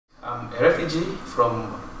I'm a refugee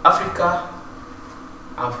from Africa.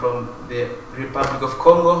 I'm from the Republic of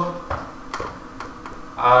Congo.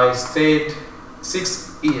 I stayed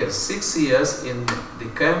 6 years in the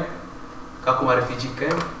camp, Kakuma refugee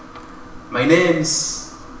camp. My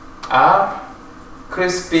names are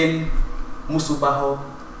Crispin Musubaho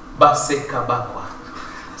Basekabakwa.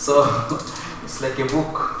 So it's like a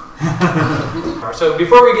book. So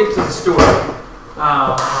before we get to the story,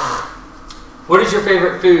 what is your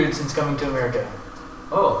favorite food since coming to America?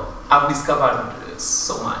 Oh, I've discovered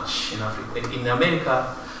so much in Africa. In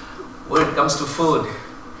America, when it comes to food,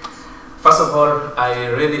 first of all, I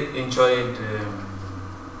really enjoyed,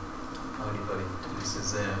 how do you call it? This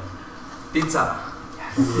is pizza.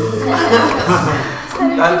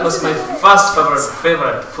 That was my first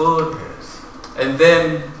favorite food. And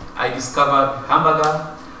then I discovered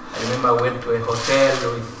hamburger. I remember I went to a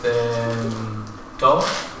hotel with Tom.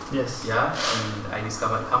 Yes. Yeah, and I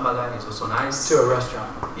discovered hamburger. It's also nice. To a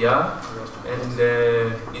restaurant. Yeah. And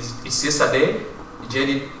it's yesterday.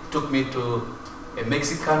 Jenny took me to a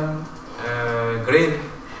Mexican grill.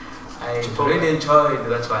 I really enjoyed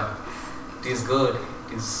that one. It is good.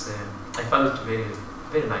 It is. I found it very,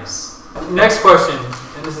 very nice. Next question,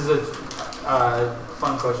 and this is a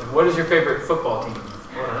fun question. What is your favorite football team?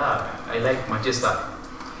 I like Manchester.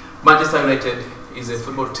 Manchester United is a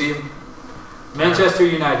football team. Manchester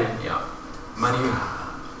United. Yeah. Man U.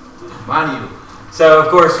 Man U. So of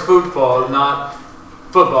course football, not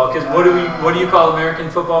football. Because what do you call American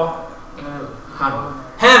football? Handball.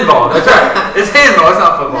 Handball. That's right. It's handball. It's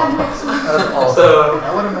not football. So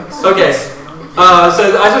okay. So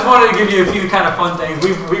I just wanted to give you a few kind of fun things.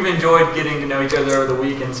 We've enjoyed getting to know each other over the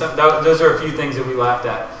week, and those are a few things that we laughed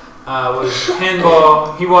at. Was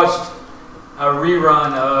handball. He watched a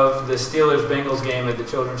rerun of the Steelers-Bengals game at the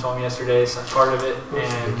children's home yesterday, some part of it,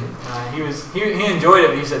 and he enjoyed it.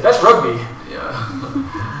 But he said that's rugby.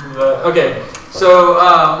 Yeah. Okay, so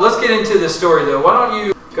let's get into the story though. Why don't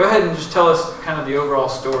you go ahead and just tell us kind of the overall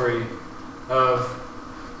story of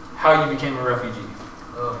how you became a refugee?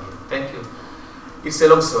 Oh, thank you. It's a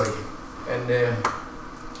long story, and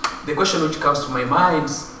the question which comes to my mind,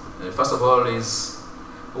 first of all, is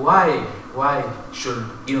why should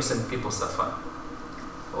innocent people suffer?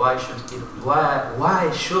 Why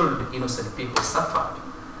should innocent people suffer?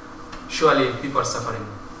 Surely people are suffering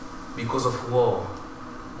because of war.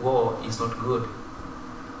 War is not good.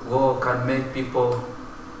 War can make people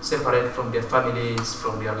separate from their families,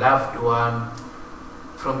 from their loved one,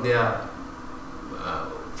 from their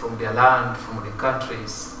land, from their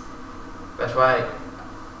countries. That's why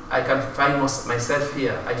I can find myself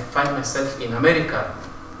here. I find myself in America,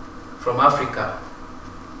 from Africa.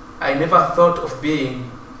 I never thought of being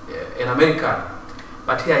an American,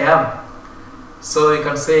 but here I am. So you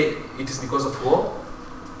can say it is because of war,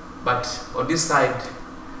 but on this side,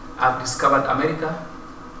 I've discovered America.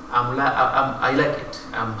 I like it.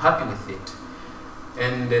 I'm happy with it.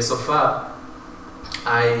 And so far,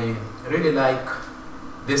 I really like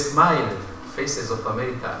the smile faces of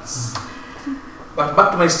Americans. But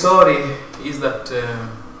back to my story is that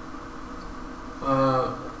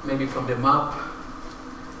maybe from the map,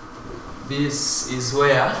 this is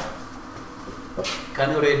where,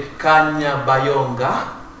 can you read Kanyabayonga?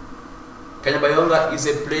 Kanyabayonga is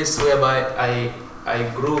a place whereby I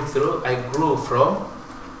grew from.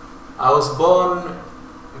 I was born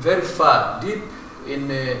very far, deep in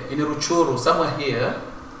Ruchuru, somewhere here,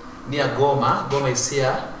 near Goma. Goma is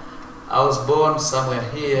here. I was born somewhere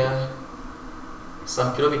here,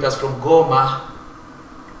 some kilometers from Goma,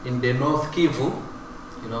 in the North Kivu.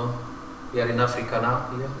 You know, we are in Africa now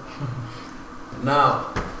here.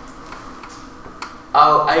 Now,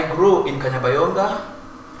 I grew in Kanyabayonga.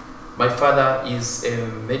 My father is a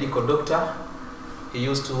medical doctor. He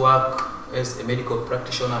used to work as a medical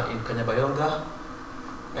practitioner in Kanyabayonga.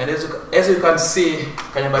 And as you can see,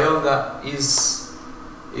 Kanyabayonga is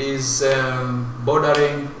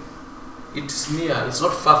bordering. It's near. It's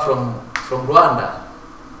not far from Rwanda.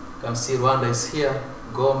 You can see Rwanda is here.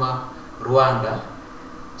 Goma, Rwanda.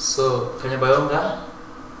 So Kanyabayonga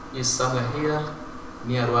is somewhere here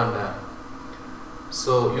near Rwanda.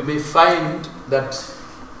 So you may find that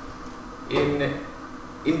in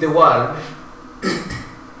the world,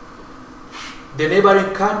 the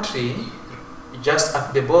neighboring country, just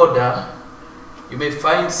at the border, you may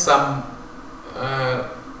find some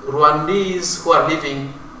Rwandese who are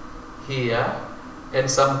living here and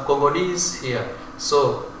some Congolese here.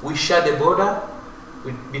 So we share the border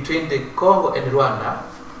between the Congo and Rwanda,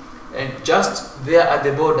 and just there at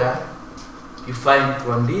the border you find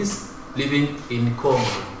Rwandese living in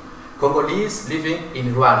Congo, Congolese living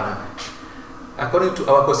in Rwanda. according to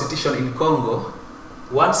our constitution in Congo,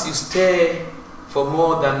 once you stay for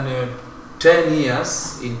more than 10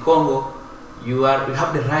 years in Congo, you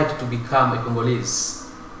have the right to become a Congolese.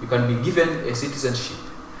 You can be given a citizenship.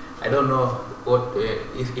 I don't know what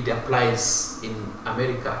if it applies in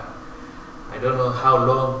America. I don't know how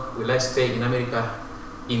long will I stay in America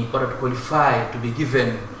in order to qualify to be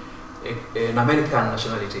given an American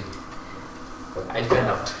nationality. I'll find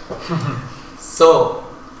out. So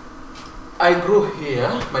I grew here.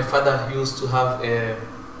 My father used to have a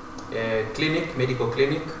clinic, medical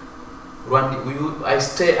clinic.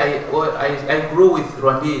 I grew with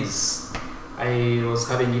Rwandese. I was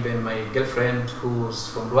having even my girlfriend who was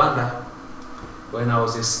from Rwanda when I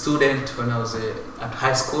was a student, when I was at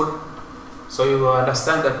high school. So you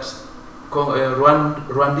understand that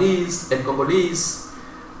Rwandese and Congolese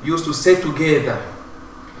used to stay together.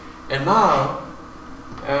 And now,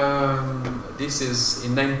 this is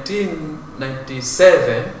in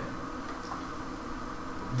 1997,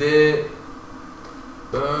 the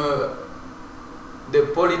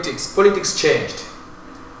politics changed,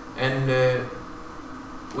 and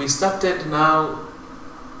we started now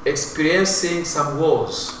experiencing some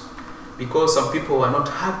wars because some people were not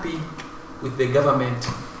happy with the government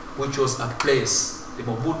which was at place, the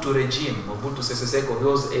Mobutu regime. Mobutu Sese Seko, he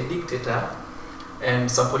was a dictator, and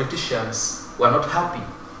some politicians were not happy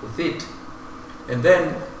with it. And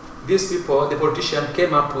then these people, the politicians,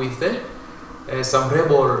 came up with some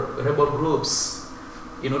rebel groups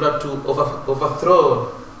in order to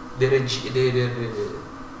overthrow the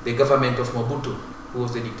government of Mobutu, who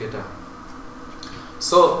was the dictator.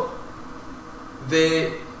 So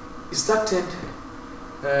they started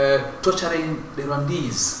torturing the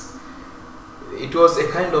Rwandese. It was a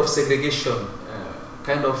kind of segregation,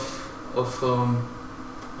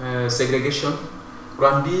 segregation.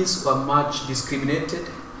 Rwandese were much discriminated,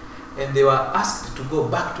 and they were asked to go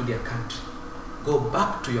back to their country. Go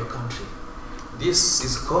back to your country. This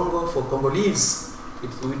is Congo for Congolese.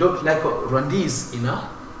 We don't like Rwandese in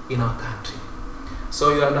our country.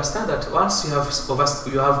 So you understand that once you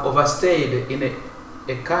have overstayed in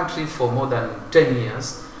a country for more than 10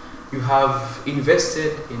 years, you have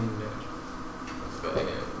invested in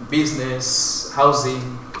business,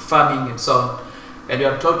 housing, farming, and so on, and you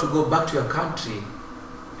are told to go back to your country.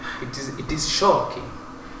 It is shocking.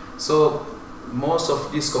 So most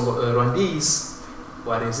of these Rwandese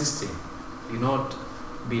were resisting, did not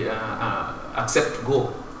accept to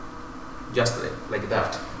go just like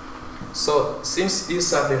that. So since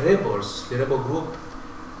these are the rebels, the rebel group,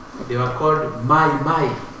 they were called Mai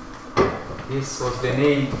Mai. This was the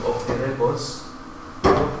name of the rebels.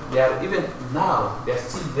 They are even now, they are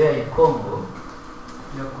still there in Congo.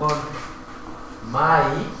 They are called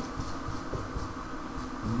Mai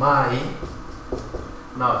Mai.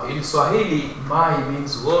 Now in Swahili, Mai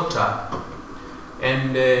means water,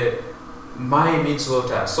 and Mai means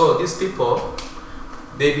water. So these people,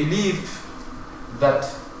 they believe that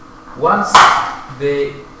once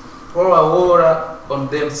they pour water on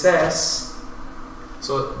themselves,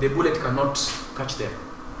 so the bullet cannot catch them.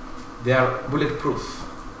 They are bulletproof.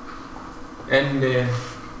 And I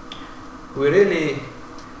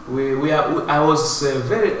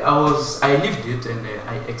lived it, and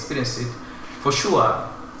I experienced it. For sure,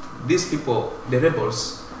 these people, the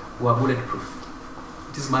rebels, were bulletproof.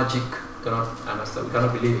 It is magic. Cannot understand. We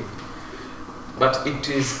cannot believe it. But it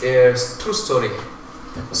is a true story.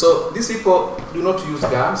 So these people do not use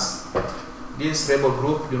guns. This rebel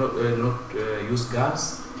group do not use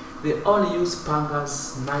guns. They only use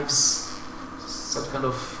pangas, knives, such kind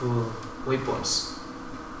of weapons.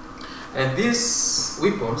 And these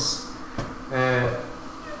weapons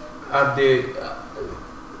are the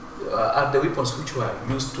weapons which were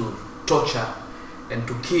used to torture and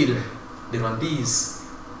to kill the Rwandese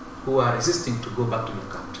who are resisting to go back to their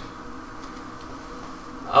country.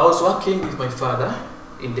 I was working with my father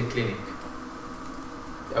in the clinic.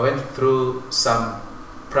 I went through some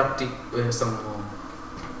practicals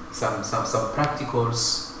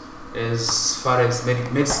as far as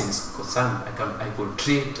medicine is concerned. I could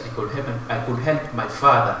treat, I could help my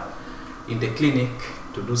father in the clinic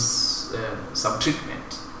to do some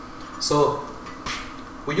treatment. So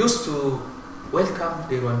we used to welcome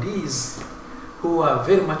the Rwandese who are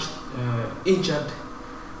very much injured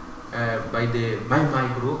by the Mai Mai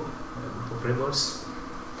group of rebels,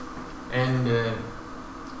 and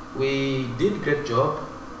we did a great job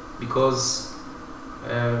because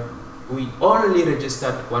we only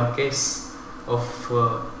registered one case of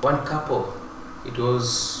one couple. It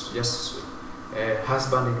was just a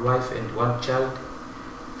husband and wife and one child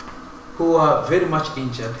who are very much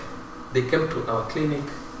injured. They came to our clinic,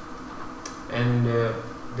 and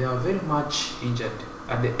they are very much injured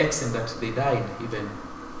at the extent that they died even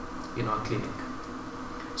in our clinic.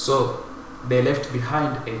 So they left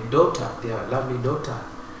behind a daughter, their lovely daughter,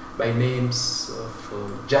 by names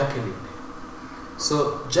of Jacqueline.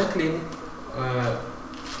 So Jacqueline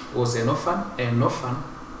was an orphan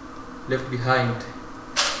left behind,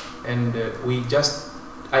 and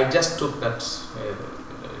I just took that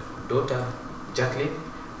daughter, Jacqueline.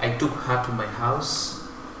 I took her to my house,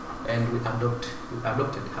 and we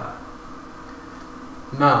adopted her.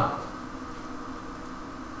 Now,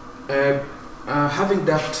 having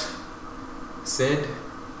that said,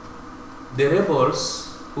 the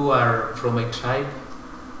rebels who are from a tribe,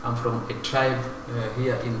 I'm from a tribe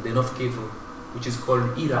here in the North Kivu, which is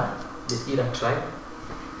called Ira, the Ira tribe.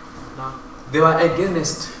 Now, they were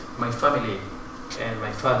against my family and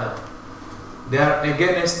my father. They are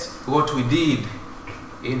against what we did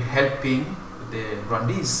in helping the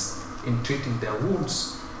Rwandese, in treating their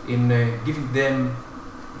wounds, in giving them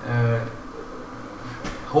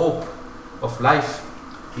hope of life,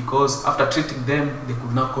 because after treating them, they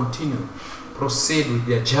could now proceed with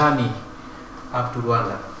their journey up to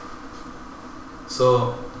Rwanda.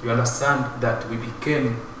 So you understand that we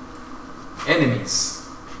became enemies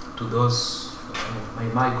to those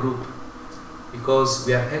my group, because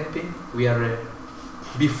we are helping, we are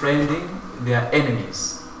befriending their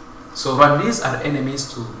enemies. So Rwandese are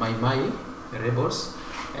enemies to my rebels,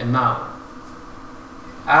 and now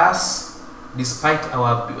us, despite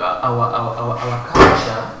our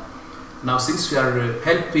culture, now since we are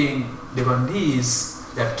helping the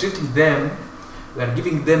Rwandese, we are treating them, we are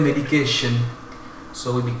giving them medication,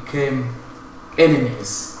 so we became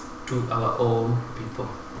enemies to our own people,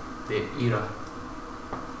 the Ira.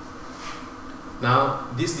 Now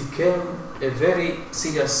this became a very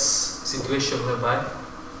serious situation whereby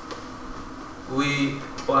we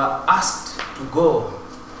were asked to go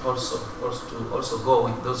also go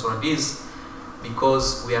with those Rwandese,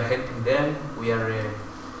 because we are helping them, we are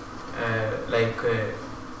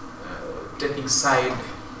taking side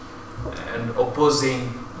and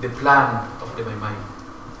opposing the plan of the Mai.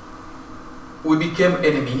 We became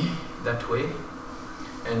enemy that way,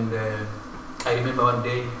 and I remember one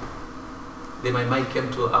day the Mai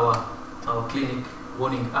came to our clinic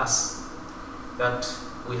warning us that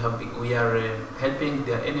we are helping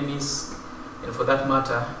their enemies, and for that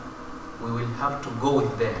matter we will have to go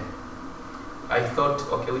with them. I thought,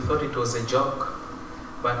 okay, we thought it was a joke,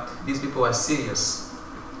 but these people were serious.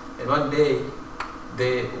 And one day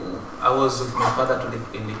I was with my father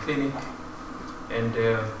in the clinic, and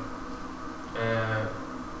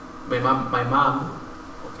my mom,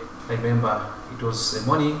 okay, I remember it was a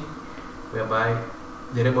morning whereby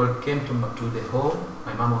the rebel came to the home.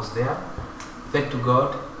 My mom was there. Thank to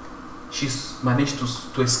God, she managed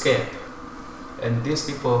to escape. And these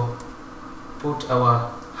people put our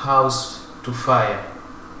house to fire,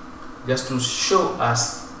 just to show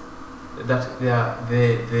us that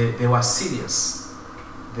they were serious.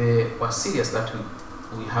 They were serious that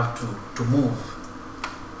we have to move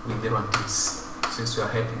with the Rwandese, since we are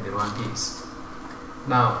helping the Rwandese.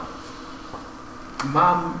 Now,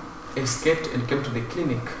 Mom escaped and came to the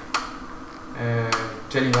clinic,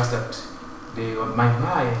 telling us that the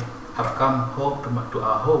Mai have come home to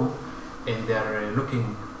our home, and they are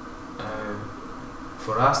looking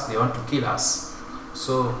for us. They want to kill us,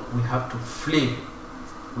 so we have to flee.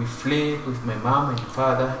 We flee with my mom and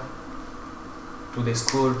father to the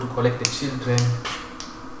school to collect the children,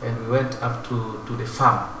 and we went up to the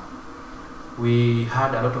farm. We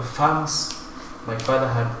had a lot of farms. My father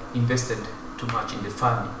had invested too much in the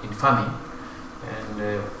farming,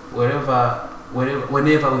 and whenever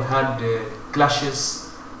we had clashes,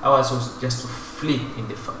 ours was just to flee in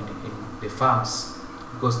the farms,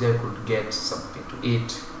 because they could get something to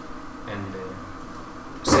eat and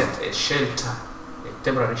set a shelter, a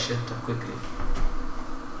temporary shelter quickly.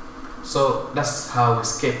 So that's how we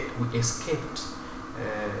escaped. We escaped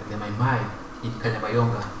the Mai in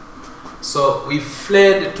Kanyabayonga. So we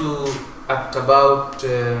fled to at about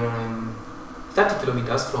 30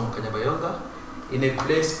 kilometers from Kanyabayonga, in a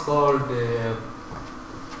place called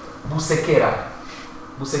Busekera.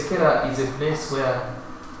 Busekera is a place where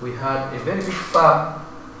we had a very big farm.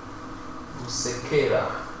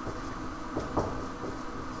 Busekera.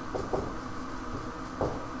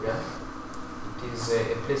 Yeah, it is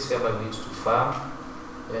a place where we used to farm,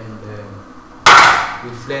 and we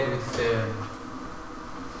fled with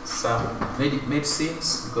some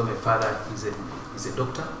medicines, because my father is a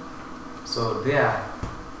doctor. So there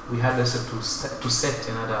we had also to set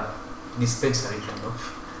another dispensary kind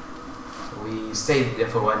of. We stayed there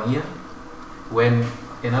for 1 year. When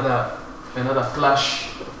another another clash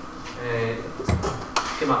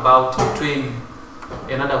came about between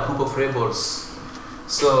another group of rebels.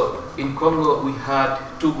 So in Congo we had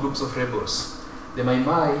two groups of rebels, the Mai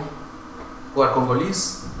Mai, who are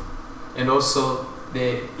Congolese, and also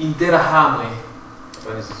the Interahamwe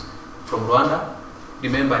from Rwanda.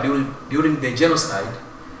 Remember, during the genocide,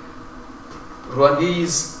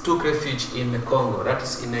 Rwandese took refuge in Congo. That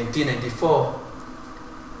is in 1994.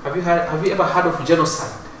 Have you ever heard of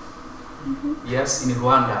genocide? Mm-hmm. Yes, in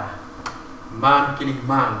Rwanda, man killing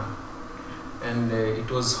man, and it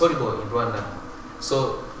was horrible in Rwanda.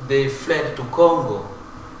 So they fled to Congo,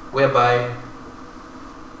 whereby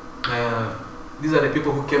these are the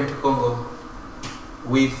people who came to Congo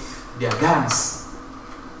with their guns.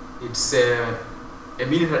 It's a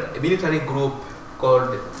military group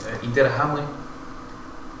called Interahamwe,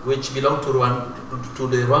 which belonged to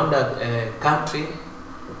the Rwanda country.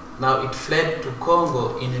 Now it fled to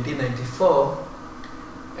Congo in 1994,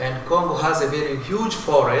 and Congo has a very huge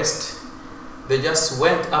forest. They just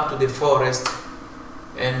went up to the forest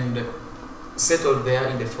and settled there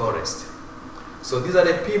in the forest. So these are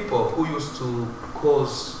the people who used to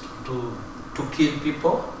kill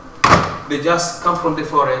people. They just come from the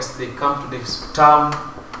forest, they come to this town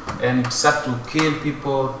and start to kill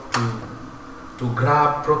people, to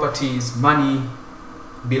grab properties, money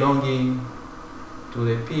belonging to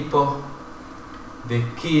the people. They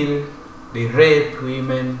kill, they rape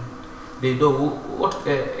women, they do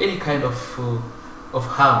any kind of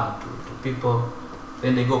harm to people.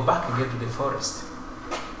 Then they go back again to the forest.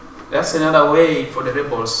 That's another way for the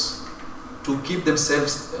rebels to keep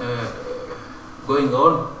themselves going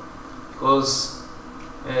on, because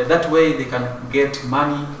that way they can get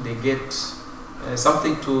money, they get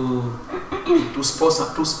something to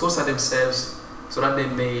sponsor themselves, so that they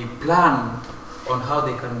may plan on how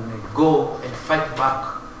they can go and fight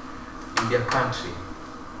back in their country.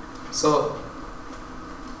 So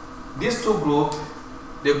these two groups,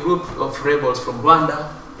 the group of rebels from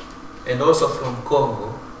Rwanda and also from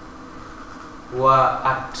Congo,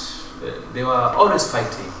 they were always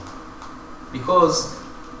fighting, because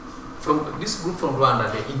from this group from Rwanda,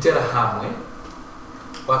 the Interahamwe,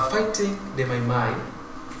 were fighting the Mai Mai,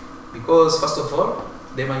 because first of all,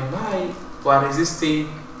 the Mai Mai were resisting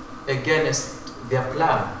against their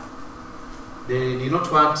plan. They did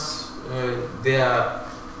not want their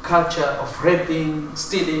culture of raping,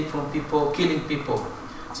 stealing from people, killing people,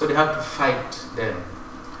 so they had to fight them.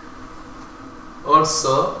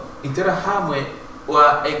 Also, Interahamwe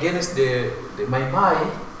were against the Mai Mai,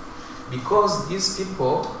 because these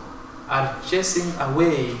people are chasing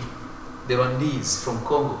away the Rwandese from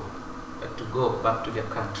Congo to go back to their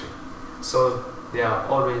country. So they are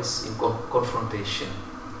always in confrontation.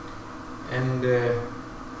 And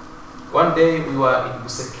one day we were in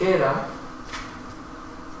Busekera,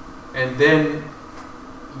 and then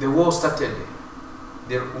the war started.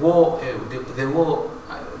 The war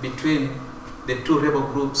between the two rebel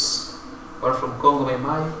groups, one from Congo, Mai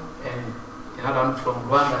Mai, and another one from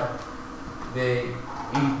Rwanda, the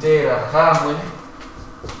Interahamwe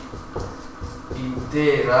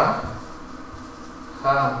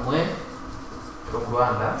from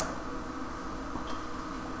Rwanda.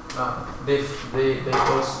 They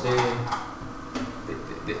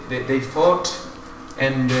fought,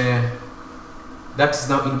 and that is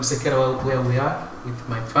now in Busekera, where we are with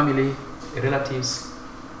my family, relatives.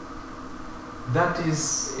 That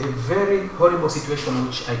is a very horrible situation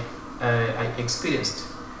which I experienced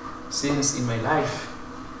since in my life,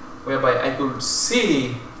 whereby I could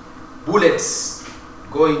see bullets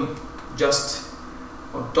going just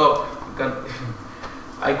on top.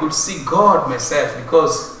 I could see God myself,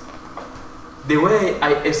 because the way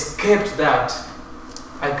I escaped that,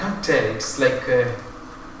 I can't tell. It's like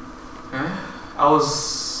I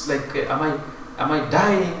was like, am I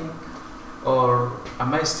dying, or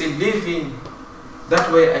am I still living?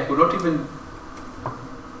 That way I could not even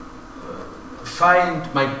find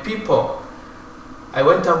my people. I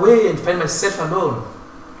went away and found myself alone.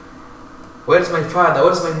 Where is my father?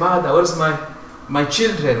 Where is my mother? Where is my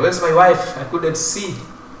children? Where is my wife? I couldn't see,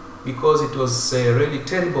 because it was really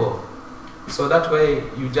terrible. So that way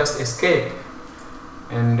you just escape,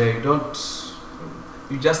 and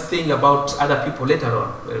you just think about other people later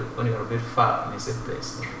on when you are very far in the same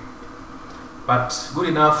place. But good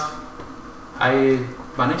enough, I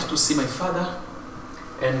managed to see my father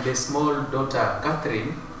and the small daughter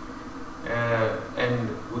Catherine, and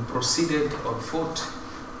we proceeded on foot,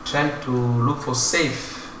 trying to look for a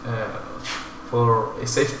safe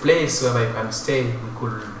place where I can stay. We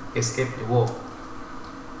could escape the war.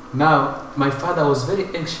 Now, my father was very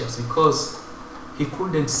anxious, because he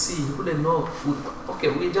couldn't see, he couldn't know. Okay,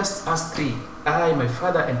 we just asked three, I, my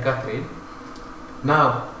father, and Catherine.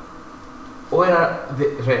 Now, where are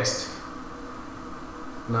the rest?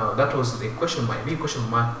 Now, that was the question, my big question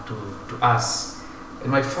mark to us.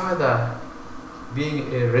 And my father,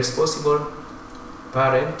 being a responsible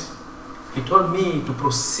parent, he told me to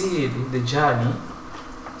proceed with the journey.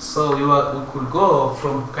 So we could go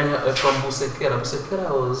from Busekera.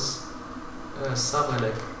 Busekera was somewhere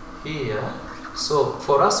like here. So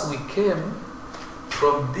for us, we came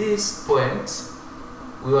from this point.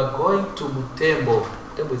 We were going to Butembo.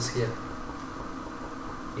 Butembo is here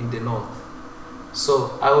in the north.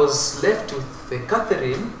 So I was left with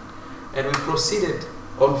Catherine, and we proceeded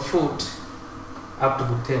on foot up to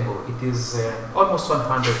Butembo. It is almost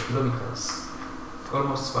 100 kilometers,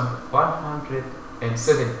 almost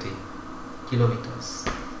 170 kilometers.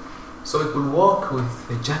 So we could walk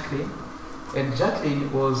with Jacqueline, and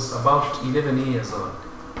Jacqueline was about 11 years old.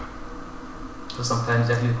 So sometimes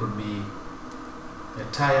Jacqueline could be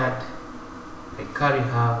tired. I carry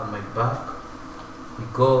her on my back. We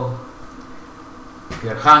go. We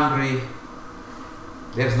are hungry.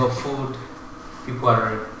 There's no food. People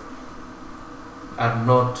are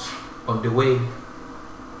not on the way.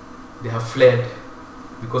 They have fled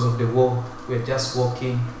because of the war. We are just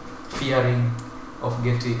walking, fearing of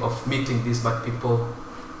meeting these bad people.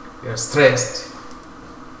 We are stressed.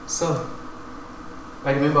 So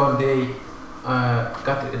I remember one day,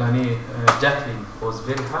 Jacqueline was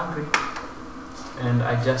very hungry, and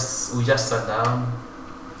we just sat down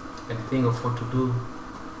and think of what to do.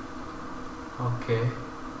 Okay,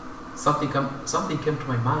 something came to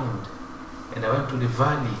my mind, and I went to the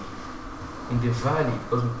valley. In the valley,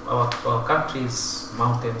 because our country is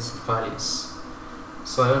mountains, valleys.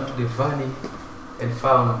 So I went to the valley and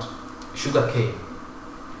found sugar cane,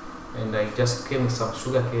 and I just came with some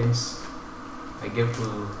sugar canes. I gave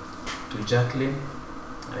to Jacqueline.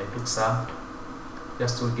 I took some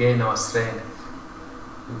just to gain our strength.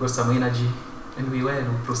 We got some energy, and we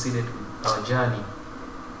proceeded with our journey.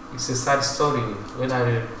 It's a sad story. When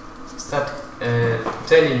I start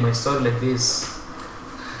telling my story like this,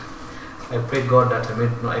 I pray God that I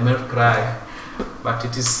may not cry, but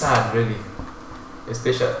it is sad, really.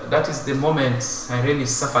 Especially, that is the moment I really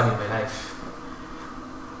suffered in my life.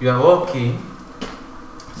 You are walking,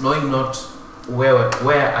 knowing not where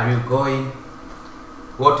are you going,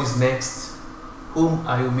 what is next, whom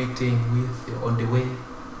are you meeting with on the way.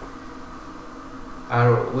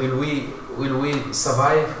 Will we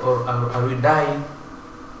survive, or are we dying?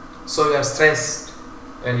 So you are stressed,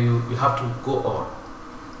 and you have to go on.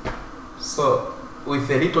 So with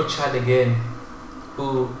a little child again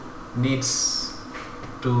who needs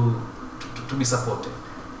to be supported.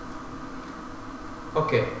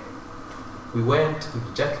 Okay, we went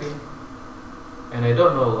with Jacqueline, and I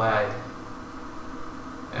don't know why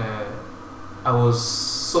I was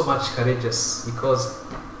so much courageous, because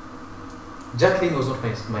Jacqueline was not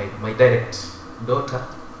my direct daughter,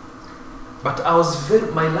 but I loved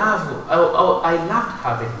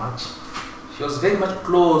her very much. She was very much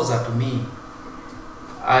closer to me.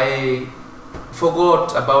 I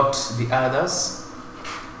forgot about the others.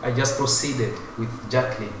 I just proceeded with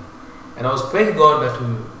Jacqueline, and I was praying God that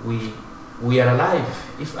we are alive.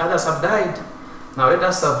 If others have died, now let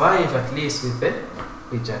us survive at least with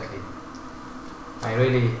Jacqueline. I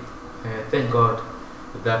really thank God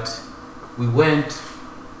that we went.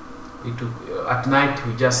 At night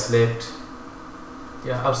we just slept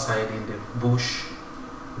outside in the bush.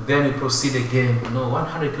 Then we proceed again,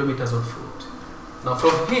 100 kilometers on foot. Now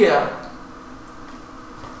from here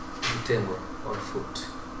to Tembo on foot.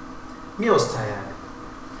 Me, I was tired.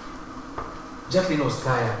 Jacqueline was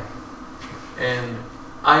tired. And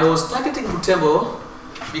I was targeting Butembo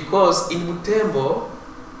because in Butembo,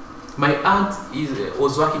 my aunt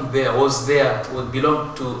was working there,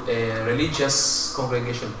 belonged to a religious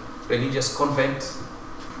congregation, religious convent.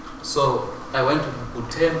 So I went to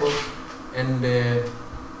Butembo, and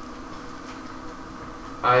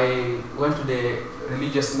I went to the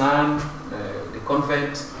religious nun, the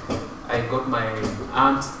convent. I got my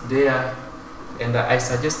aunt there, and I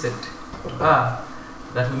suggested to her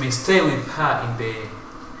that we may stay with her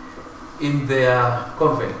in their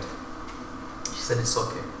convent. She said it's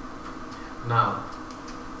okay. Now,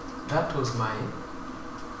 that was my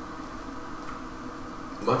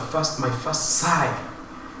first sigh.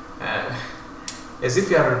 As if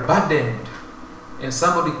you are burdened, and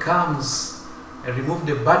somebody comes and remove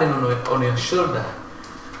the burden on your shoulder.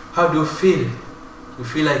 How do you feel? You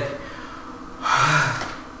feel like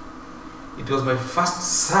it was my first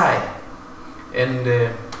sigh. And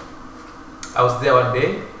I was there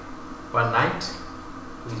one night,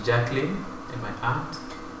 with Jacqueline and my aunt.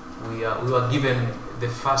 We were given the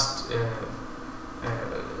first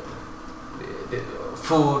the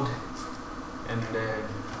food and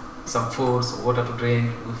some food, some water to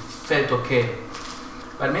drink. We felt okay.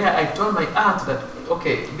 But I told my aunt that,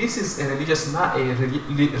 okay, this is a religious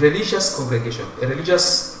congregation, a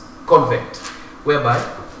religious convent, whereby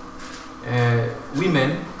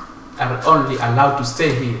women are only allowed to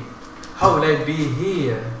stay here. How will I be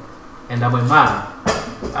here and I'm a man?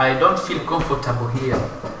 I don't feel comfortable here.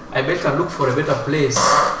 I better look for a better place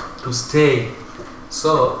to stay.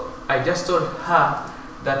 So I just told her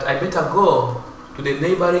that I better go to the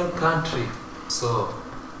neighboring country. So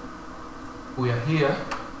we are here.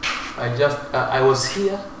 I was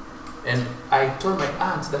here, and I told my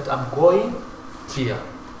aunt that I'm going here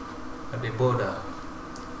at the border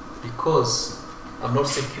because I'm not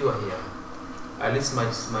secure here. At least my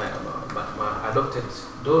adopted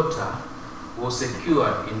daughter was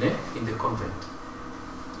secured in the convent.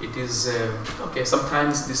 It is okay.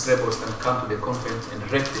 Sometimes these rebels can come to the convent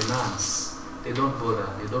and rape the nuns. They don't bother.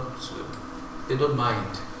 They don't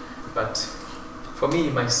mind. But for me,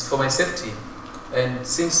 for my safety, and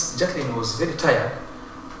since Jacqueline was very tired,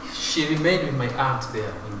 she remained with my aunt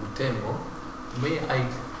there in Butembo.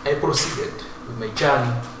 I proceeded with my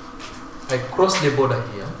journey. I crossed the border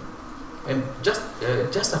here, and just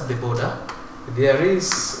at the border, there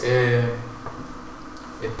is a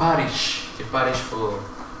parish for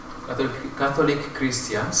Catholic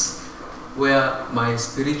Christians, where my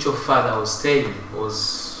spiritual father was staying,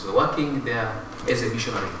 was working there as a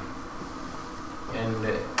missionary. And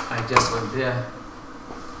I just went there.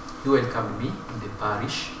 He welcomed me in the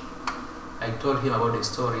parish. I told him about the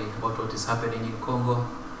story, about what is happening in Congo.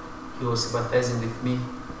 He was sympathizing with me,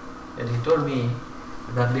 and he told me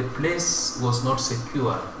that the place was not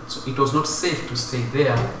secure. So it was not safe to stay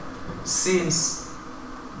there, since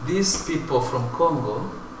these people from Congo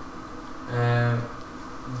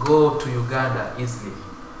go to Uganda easily.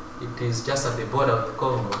 It is just at the border of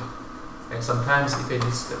Congo, and sometimes even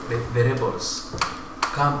the rebels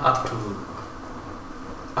come up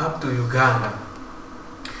to Uganda.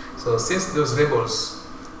 So since those rebels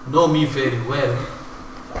know me very well,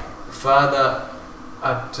 Father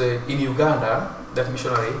in Uganda, that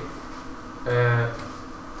missionary,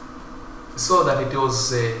 saw that it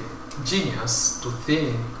was genius to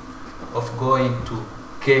think of going to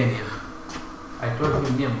Kenya. I told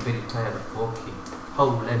him, I'm very tired of walking. How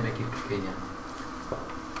will I make it to Kenya?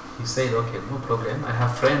 He said, okay, no problem. I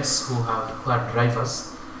have friends who are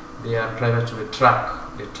drivers. They are drivers to the truck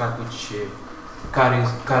which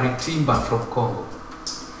carry timber from Congo.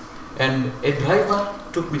 And a driver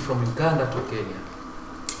took me from Uganda to Kenya.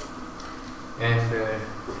 And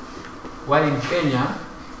while in Kenya,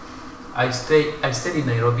 I stayed in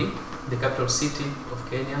Nairobi, the capital city of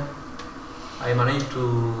Kenya. I managed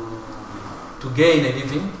to gain a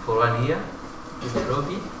living for 1 year in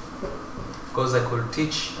Nairobi, because I could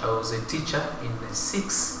teach. I was a teacher in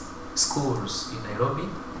 6 schools in Nairobi,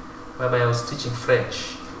 whereby I was teaching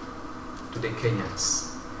French to the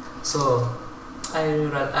Kenyans. So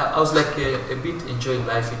I was like a bit enjoying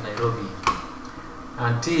life in Nairobi,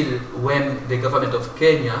 until when the government of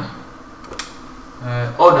Kenya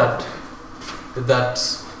ordered that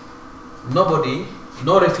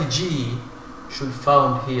no refugee should be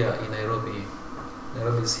found here in Nairobi.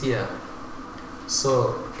 Nairobi is here.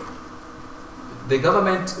 So the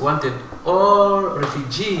government wanted all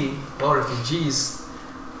refugees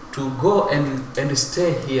to go and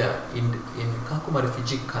stay here in Kakuma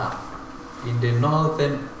refugee camp in the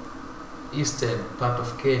northern eastern part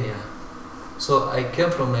of Kenya. So I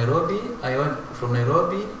came from Nairobi. I went from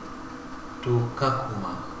Nairobi to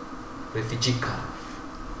Kakuma refugee camp,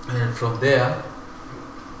 and from there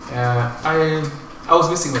I was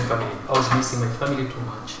missing my family. I was missing my family too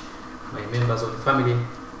much. My members of the family.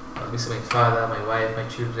 I was missing my father, my wife, my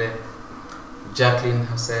children, Jacqueline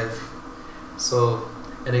herself. So,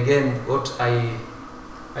 and again, what I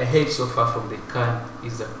hate so far from the camp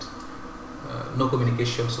is that no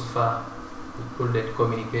communication so far. We couldn't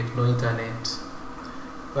communicate, no internet.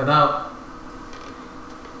 But now,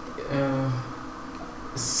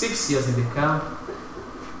 6 years in the camp,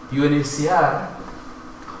 UNHCR,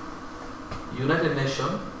 United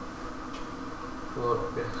Nations,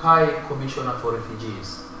 for the High Commissioner for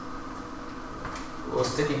Refugees,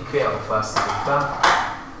 was taking care of us in the camp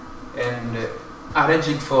and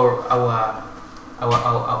arranging for our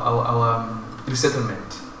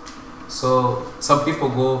resettlement. So some people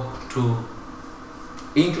go to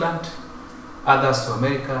England, others to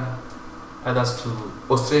America, others to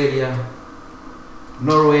Australia,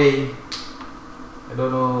 Norway, I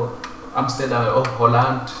don't know, Amsterdam or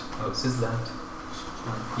Holland or Switzerland.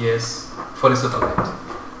 Yes, for a sort of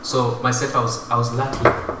it. So myself, I was lucky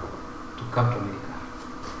to come to America.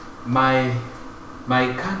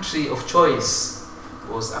 My country of choice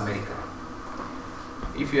was America.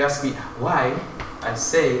 If you ask me why, I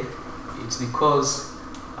say it's because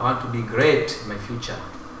I want to be great in my future.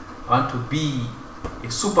 I want to be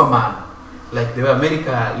a Superman, like the way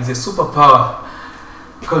America is a superpower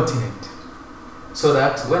continent. So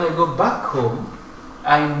that when I go back home,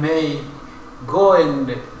 I may go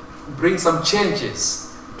and bring some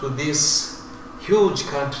changes to this huge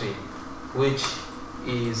country which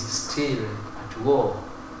is still at war,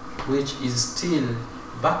 which is still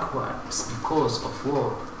backwards because of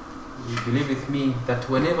war. You believe with me that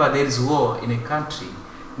whenever there is war in a country,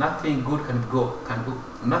 nothing good can go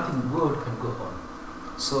on.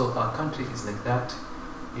 So our country is like that.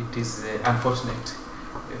 It is unfortunate.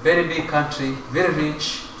 A very big country, very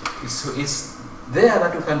rich. It's there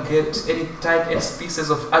that you can get any type, any species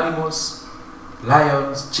of animals,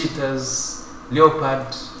 lions, cheetahs,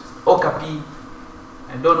 leopard, okapi,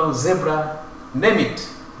 I don't know, zebra, name it,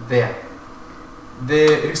 there.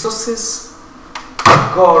 The resources,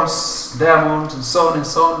 golds, diamonds, and so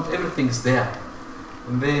on, everything is there.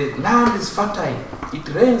 And the land is fertile. It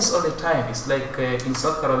rains all the time. It's like in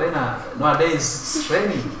South Carolina, nowadays it's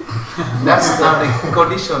raining. That's now the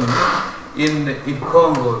condition in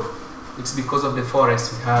Congo. It's because of the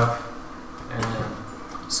forest we have.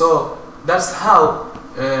 So that's how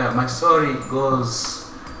my story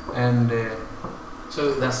goes, and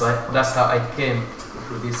so that's how I came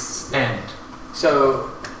to this end. So,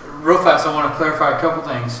 real fast, I want to clarify a couple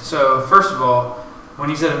things. So, first of all, when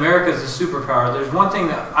he said America is a superpower, there's one thing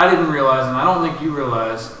that I didn't realize, and I don't think you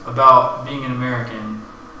realize, about being an American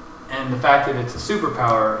and the fact that it's a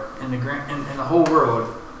superpower in the whole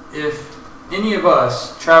world. If any of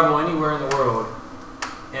us travel anywhere in the world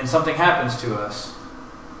and something happens to us,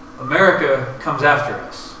 America comes after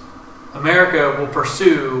us. America will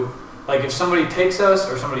pursue, like if somebody takes us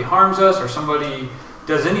or somebody harms us or somebody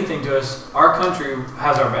does anything to us, our country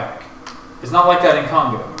has our back. It's not like that in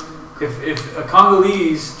Congo. If a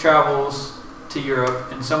Congolese travels to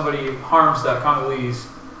Europe and somebody harms that Congolese,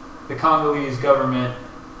 the Congolese government,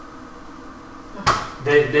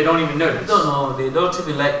 they don't even notice. They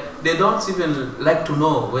don't even like to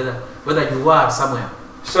know whether you are somewhere.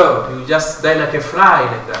 So you just die like a fly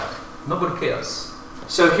like that. Nobody cares.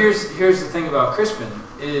 So here's the thing about Crispin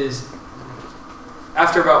is,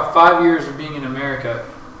 after about 5 years of being in America,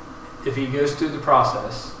 if he goes through the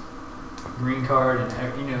process, green card and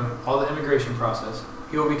all the immigration process,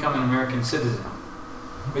 he will become an American citizen.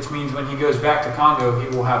 Which means when he goes back to Congo, he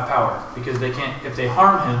will have power, because they can't. If they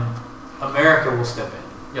harm him, America will step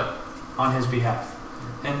in on his behalf.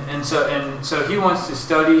 And so he wants to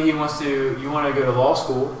study. You want to go to law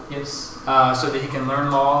school, yes, so that he can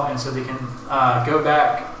learn law, and so they can go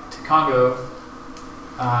back to Congo.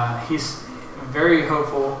 He's very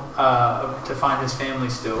hopeful to find his family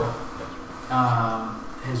still.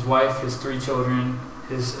 His wife, his 3 children,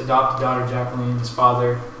 his adopted daughter Jacqueline, his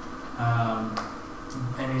father,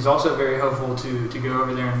 and he's also very hopeful to go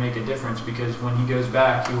over there and make a difference, because when he goes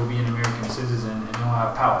back, he will be an American citizen and he'll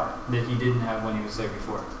have power that he didn't have when he was there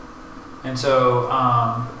before. And so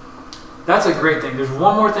that's a great thing. There's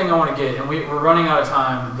one more thing I want to get, and we're running out of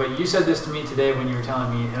time, but you said this to me today when you were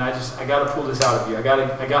telling me, and I got to pull this out of you.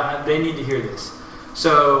 They need to hear this.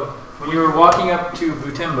 So when you were walking up to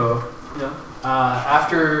Butembo,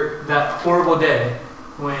 after that horrible day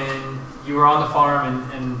when you were on the farm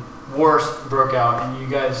and war broke out and you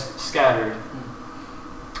guys scattered,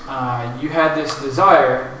 you had this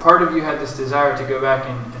desire, part of you had this desire to go back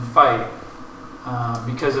and fight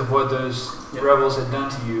because of what those rebels had done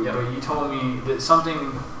to you, but you told me that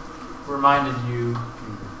something reminded you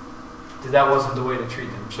that wasn't the way to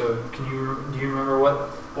treat them. So do you remember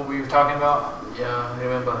what we were talking about? Yeah, I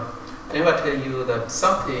remember. I never tell you that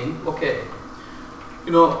something, okay,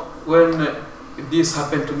 when this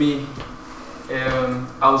happened to me,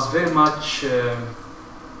 I was very much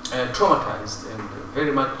traumatized and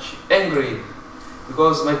very much angry,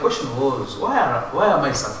 because my question was, why am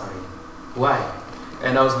I suffering? Why?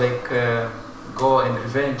 And I was like, go and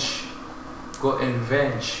revenge,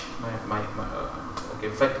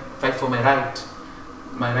 fight for my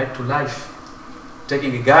right to life,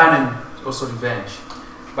 taking a gun and also revenge.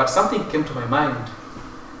 But something came to my mind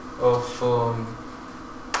of,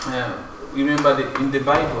 remember in the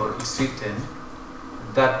Bible it's written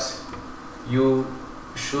that you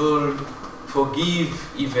should forgive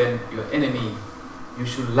even your enemy. You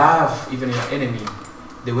should love even your enemy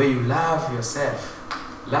the way you love yourself.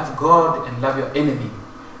 Love God and love your enemy.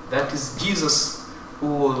 That is Jesus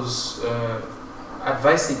who was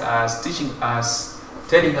advising us, teaching us,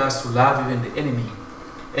 telling us to love even the enemy.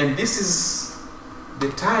 And this is the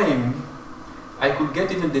time I could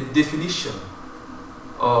get even the definition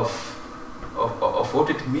of what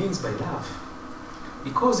it means by love.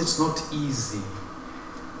 Because it's not easy.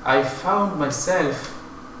 I found myself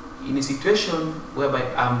in a situation whereby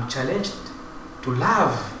I'm challenged to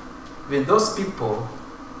love even those people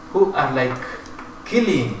who are like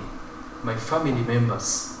killing my family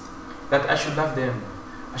members. That I should love them.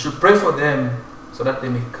 I should pray for them so that they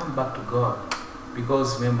may come back to God.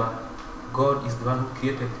 Because remember, God is the one who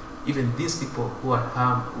created even these people who are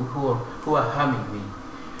harming me.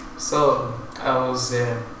 So I was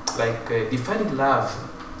defining love.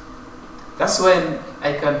 That's when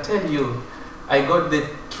I can tell you I got the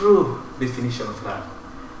true definition of love.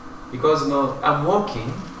 Because I'm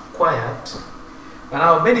walking quiet, and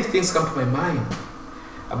now many things come to my mind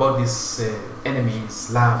about these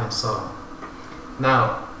enemies, love, and so on.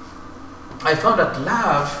 Now, I found that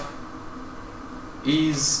love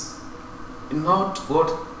is not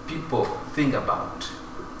what people think about.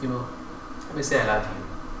 Let me say I love you.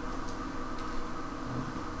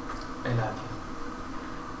 I love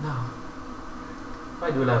you. Now,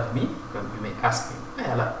 why do you love me? You may ask me,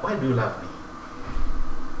 why do you love me?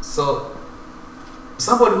 So,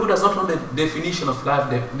 somebody who does not know the definition of love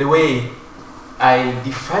the way I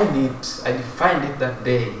defined it that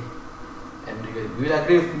day, and you will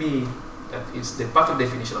agree with me that it's the perfect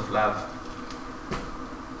definition of love.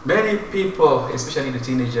 Many people, especially the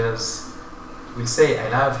teenagers, will say, I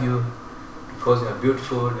love you because you are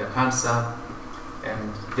beautiful, you are handsome,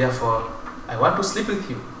 and therefore I want to sleep with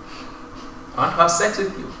you. I want to have sex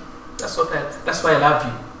with you. That's why I love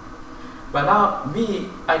you. But now,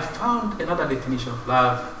 I found another definition of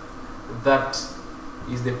love that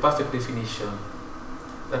is the perfect definition.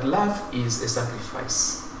 That love is a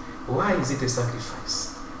sacrifice. Why is it a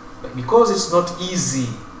sacrifice? Because it's not easy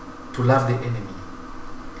to love the enemy.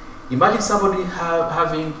 Imagine somebody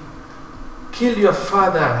having killed your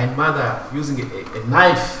father and mother using a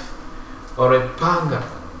knife or a panga,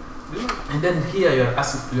 and then here you are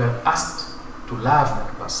asked to love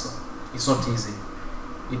that person. It's not easy.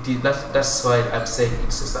 That's why I'm saying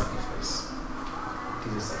it's a sacrifice.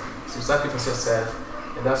 It is a sacrifice. You sacrifice yourself,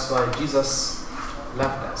 and that's why Jesus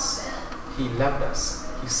loved us. He loved us.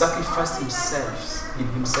 He sacrificed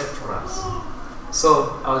himself for us.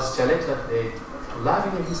 So I was challenged that day to love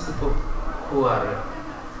even these people who are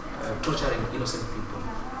torturing innocent people.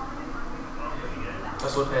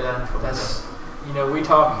 That's what I learned from that. We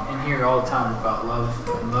talk in here all the time about love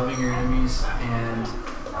and loving your enemies, and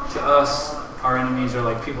to us, our enemies are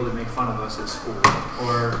like people that make fun of us at school,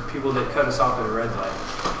 or people that cut us off at a red light.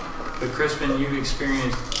 But Crispin, you've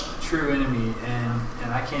experienced a true enemy, and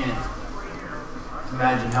I can't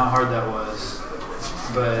imagine how hard that was.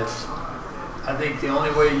 But I think the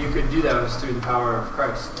only way you could do that was through the power of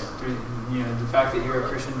Christ. Through the fact that you're a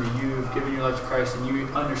Christian, that you've given your life to Christ, and you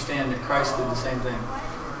understand that Christ did the same thing.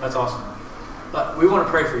 That's awesome. But we want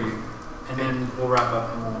to pray for you, and then we'll wrap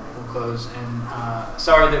up and we'll close. And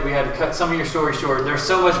sorry that we had to cut some of your story short. There's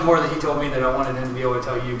so much more that he told me that I wanted him to be able to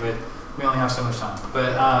tell you, but we only have so much time.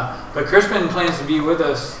 But Crispin plans to be with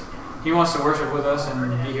us. He wants to worship with us and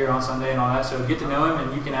be here on Sunday and all that. So get to know him,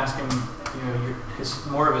 and you can ask him,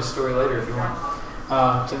 more of his story later if you want.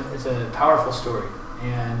 It's a powerful story,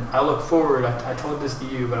 and I look forward. I told this to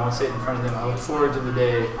you, but I want to say it in front of them. I look forward to the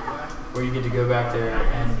day where you get to go back there,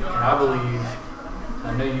 and I believe,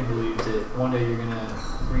 I know you believe, that one day you're going to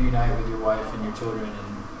reunite with your wife and your children,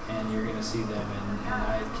 and you're going to see them, and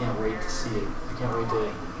I can't wait to see it. I can't wait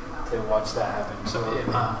to watch that happen. So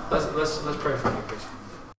let's pray for you, Crispin.